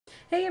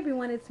Hey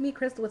everyone, it's me,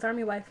 Crystal, with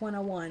Army Wife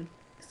 101.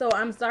 So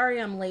I'm sorry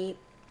I'm late.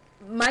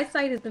 My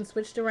site has been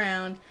switched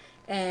around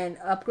and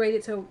I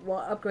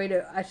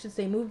should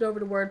say, moved over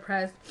to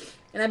WordPress.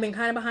 And I've been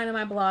kind of behind on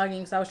my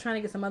blogging, so I was trying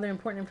to get some other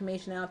important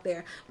information out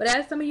there. But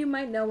as some of you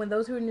might know, and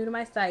those who are new to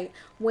my site,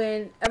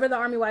 whenever the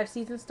Army Wife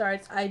season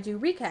starts, I do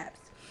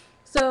recaps.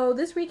 So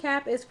this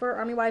recap is for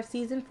Army Wife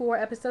Season 4,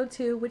 Episode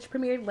 2, which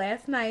premiered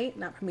last night.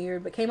 Not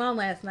premiered, but came on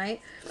last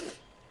night.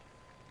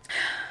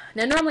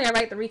 Now, normally I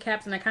write the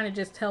recaps and I kind of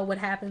just tell what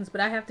happens, but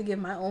I have to give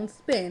my own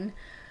spin.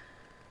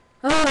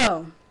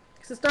 Oh,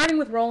 so starting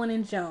with Roland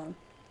and Joan.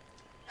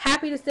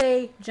 Happy to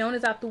say Joan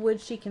is out the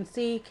woods she can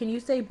see. Can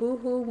you say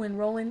boo-hoo when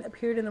Roland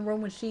appeared in the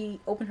room when she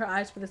opened her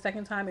eyes for the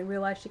second time and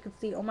realized she could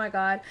see? Oh my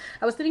God.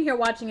 I was sitting here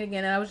watching it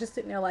again and I was just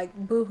sitting there like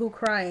boo-hoo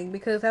crying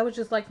because that was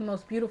just like the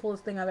most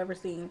beautifulest thing I've ever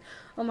seen.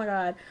 Oh my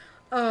God.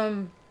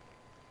 I'm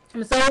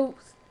so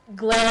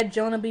glad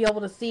Joan will be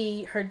able to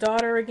see her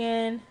daughter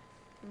again.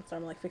 I'm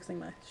sorry, I'm like fixing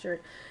my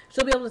shirt.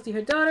 She'll be able to see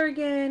her daughter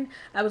again.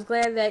 I was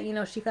glad that,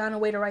 she found a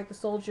way to write the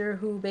soldier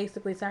who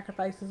basically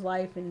sacrificed his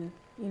life and,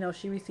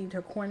 she received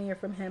her cornea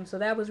from him. So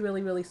that was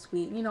really, really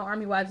sweet.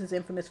 Army Wives is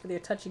infamous for their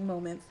touching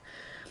moments.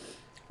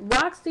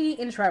 Roxy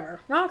and Trevor.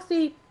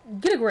 Roxy,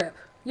 get a grip.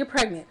 You're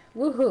pregnant.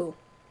 Woohoo.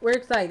 We're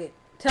excited.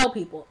 Tell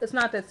people. It's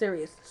not that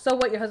serious. So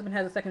what, your husband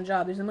has a second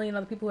job. There's a million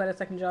other people who had a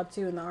second job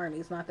too in the Army.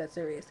 It's not that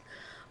serious.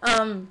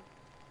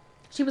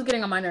 She was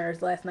getting on my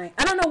nerves last night.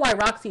 I don't know why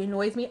Roxy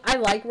annoys me. I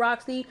like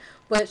Roxy,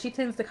 but she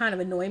tends to kind of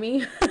annoy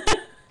me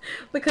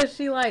because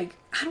I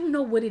don't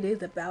know what it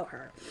is about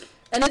her.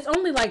 And it's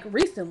only like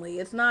recently.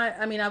 It's not,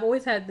 I've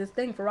always had this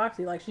thing for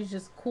Roxy. Like, she's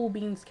just cool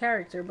beans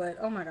character, but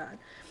oh my God.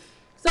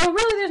 So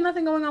really, there's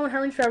nothing going on with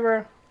her and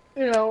Trevor.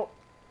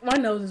 My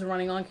nose is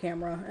running on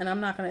camera, and I'm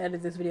not going to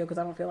edit this video because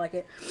I don't feel like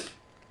it.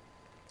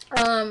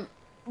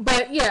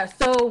 But yeah,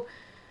 so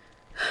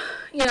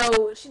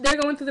they're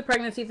going through the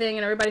pregnancy thing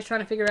and everybody's trying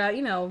to figure out,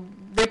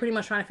 they're pretty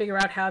much trying to figure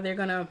out how they're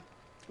going to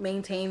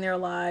maintain their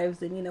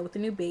lives and, with the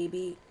new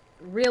baby.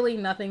 Really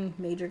nothing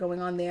major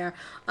going on there.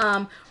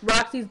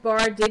 Roxy's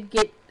bar did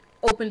get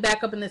opened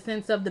back up in the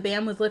sense of the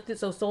ban was lifted,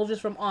 so soldiers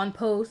from on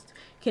post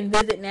can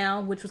visit now,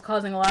 which was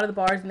causing a lot of the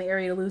bars in the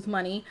area to lose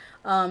money.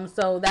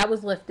 So that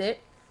was lifted.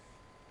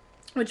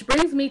 Which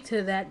brings me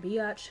to that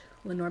biatch,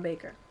 Lenore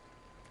Baker.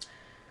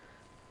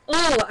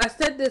 Oh, I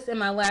said this in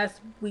my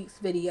last week's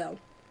video.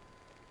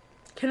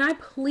 Can I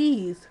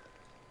please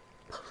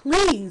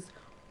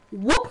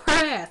whoop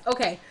her ass?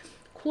 Okay,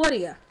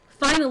 Claudia,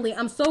 finally,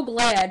 I'm so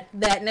glad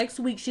that next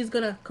week she's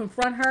going to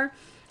confront her.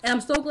 And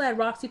I'm so glad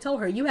Roxy told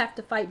her, you have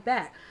to fight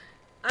back.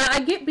 I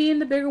get being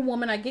the bigger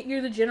woman. I get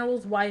you're the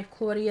general's wife,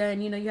 Claudia,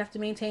 and, you have to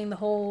maintain the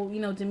whole,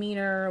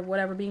 demeanor or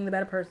whatever, being the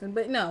better person.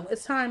 But no,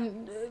 it's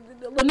time.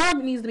 Lenore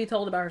needs to be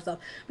told about herself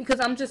because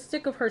I'm just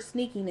sick of her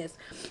sneakiness.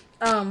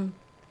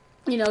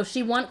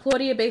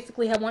 Claudia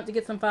basically had wanted to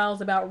get some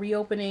files about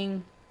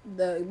reopening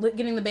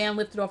getting the ban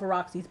lifted off of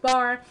Roxy's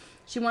bar.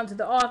 She went to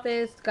the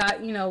office,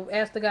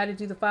 asked the guy to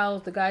do the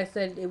files. The guy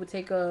said it would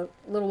take a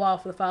little while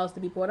for the files to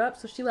be brought up,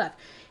 so she left.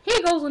 Here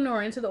goes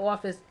Lenore into the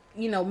office,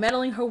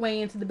 meddling her way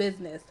into the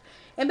business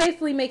and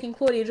basically making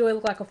Claudia Joy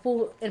look like a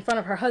fool in front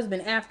of her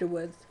husband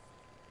afterwards.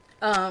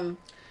 I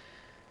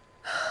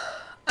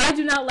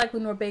do not like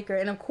Lenore Baker,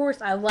 and of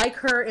course I like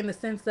her in the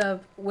sense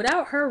of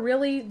without her,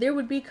 really, there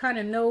would be kind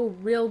of no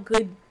real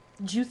good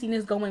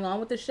juiciness going on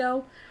with the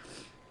show.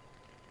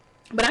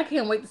 But I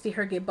can't wait to see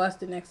her get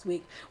busted next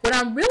week. What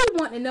I'm really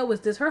wanting to know is,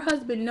 does her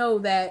husband know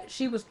that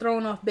she was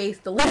thrown off base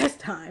the last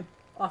time?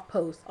 Off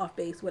post, off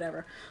base,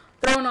 whatever.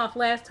 Thrown off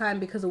last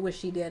time because of what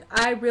she did.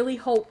 I really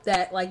hope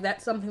that,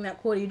 that's something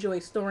that Claudia Joy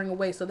is storing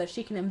away so that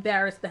she can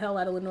embarrass the hell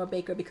out of Lenore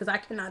Baker because I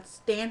cannot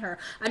stand her.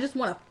 I just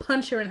want to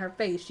punch her in her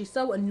face. She's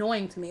so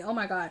annoying to me. Oh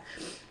my God.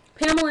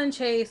 Pamela and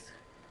Chase.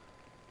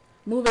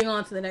 Moving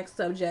on to the next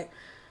subject.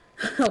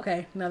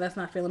 Okay, no, that's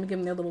not fair. Let me give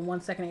them their little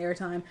 1 second of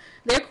airtime.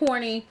 They're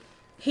corny.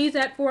 He's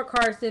at Fort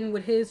Carson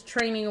with his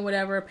training or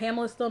whatever.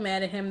 Pamela's still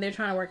mad at him. They're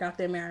trying to work out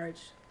their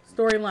marriage.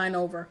 Storyline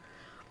over.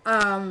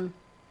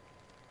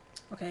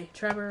 Okay,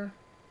 Trevor,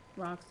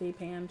 Roxy,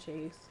 Pam,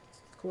 Chase,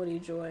 Claudia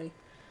Joy.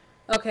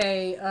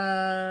 Okay,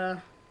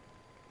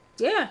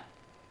 yeah.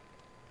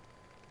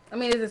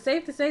 Is it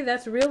safe to say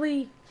that's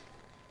really...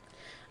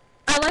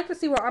 I like to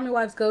see where Army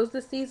Wives goes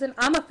this season.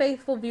 I'm a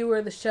faithful viewer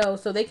of the show,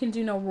 so they can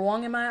do no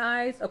wrong in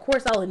my eyes. Of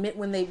course, I'll admit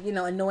when they,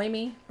 annoy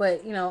me,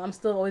 but, I'm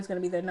still always going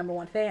to be their number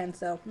one fan,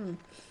 so,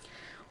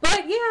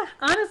 But, yeah,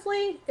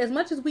 honestly, as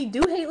much as we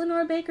do hate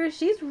Lenore Baker,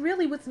 she's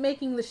really what's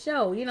making the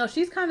show.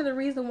 She's kind of the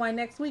reason why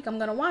next week I'm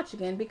going to watch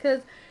again,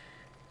 because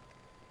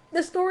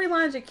the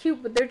storylines are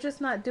cute, but they're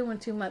just not doing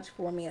too much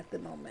for me at the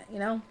moment,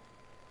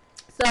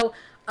 So,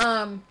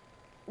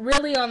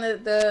 really on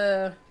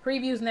the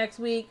previews next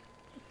week,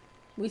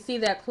 we see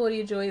that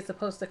Claudia Joy is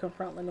supposed to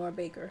confront Lenore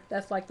Baker.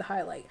 That's like the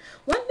highlight.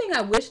 One thing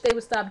I wish they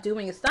would stop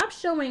doing is stop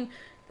showing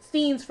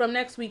scenes from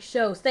next week's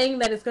show, saying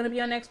that it's going to be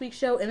on next week's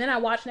show, and then I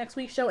watch next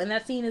week's show and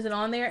that scene isn't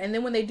on there, and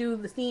then when they do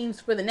the scenes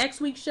for the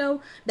next week's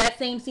show, that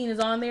same scene is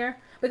on there,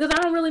 because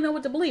I don't really know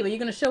what to believe. Are you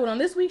going to show it on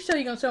this week's show, or are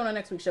you going to show it on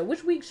next week's show?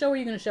 Which week's show are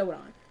you going to show it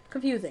on?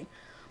 Confusing.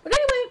 But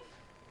anyway,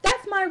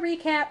 that's my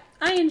recap.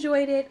 I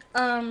enjoyed it.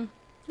 Yeah,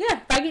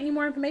 if I get any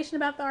more information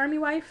about the Army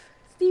Wife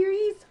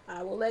series,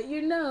 I will let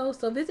you know.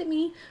 So visit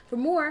me for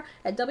more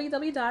at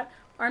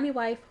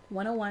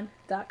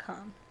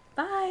www.armywife101.com.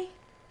 Bye.